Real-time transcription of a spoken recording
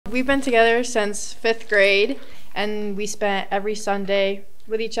We've been together since 5th grade, and we spent every Sunday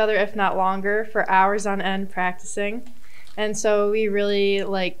with each other, if not longer, for hours on end practicing. And so we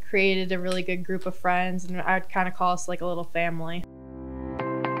really created a really good group of friends, and I'd kind of call us like a little family.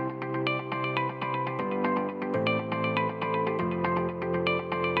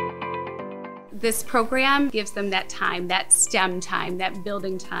 This program gives them that time, that STEM time, that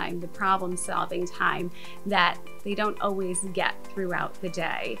building time, the problem solving time that they don't always get throughout the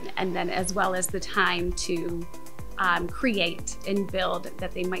day. And then as well as the time to create and build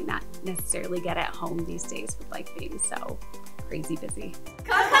that they might not necessarily get at home these days with life being so crazy busy.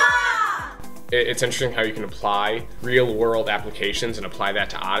 It's interesting how you can apply real world applications and apply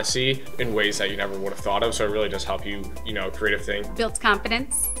that to Odyssey in ways that you never would have thought of. So it really does help you, creative think. Builds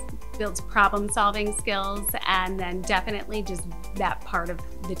confidence, builds problem solving skills, and then definitely just that part of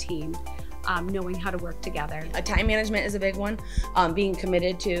the team. Knowing how to work together. Time management is a big one, being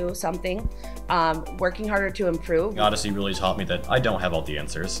committed to something, working harder to improve. Odyssey really taught me that I don't have all the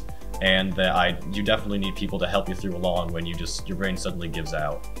answers, and that you definitely need people to help you through along when your brain suddenly gives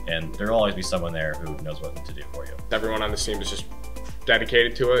out, and there'll always be someone there who knows what to do for you. Everyone on this team is just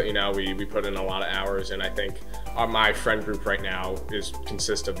dedicated to it. We put in a lot of hours, and I think my friend group right now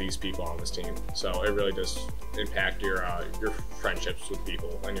consists of these people on this team. So it really does impact your friendships with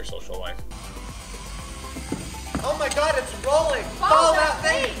people and your social life. Oh my God, it's rolling! Follow that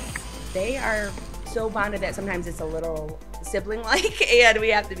face! They are so bonded that sometimes it's a little sibling-like, and we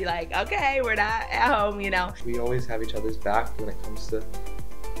have to be like, okay, we're not at home, We always have each other's back when it comes to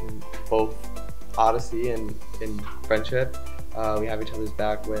both Odyssey and friendship. We have each other's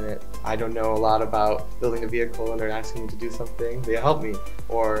back when I don't know a lot about building a vehicle and they're asking me to do something, they help me.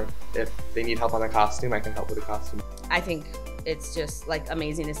 Or if they need help on a costume, I can help with a costume. I think it's just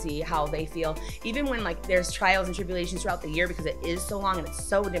amazing to see how they feel. Even when there's trials and tribulations throughout the year, because it is so long and it's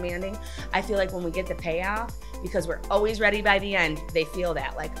so demanding, I feel like when we get the payoff, because we're always ready by the end, they feel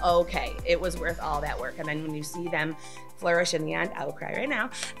that okay, it was worth all that work. And then when you see them flourish in the end, I will cry right now,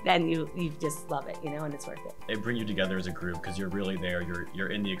 then you just love it, and it's worth it. They bring you together as a group because you're really there, you're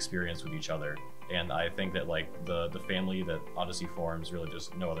in the experience with each other. And I think that the family that Odyssey forms, really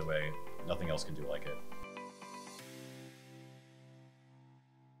just no other way, nothing else can do like it.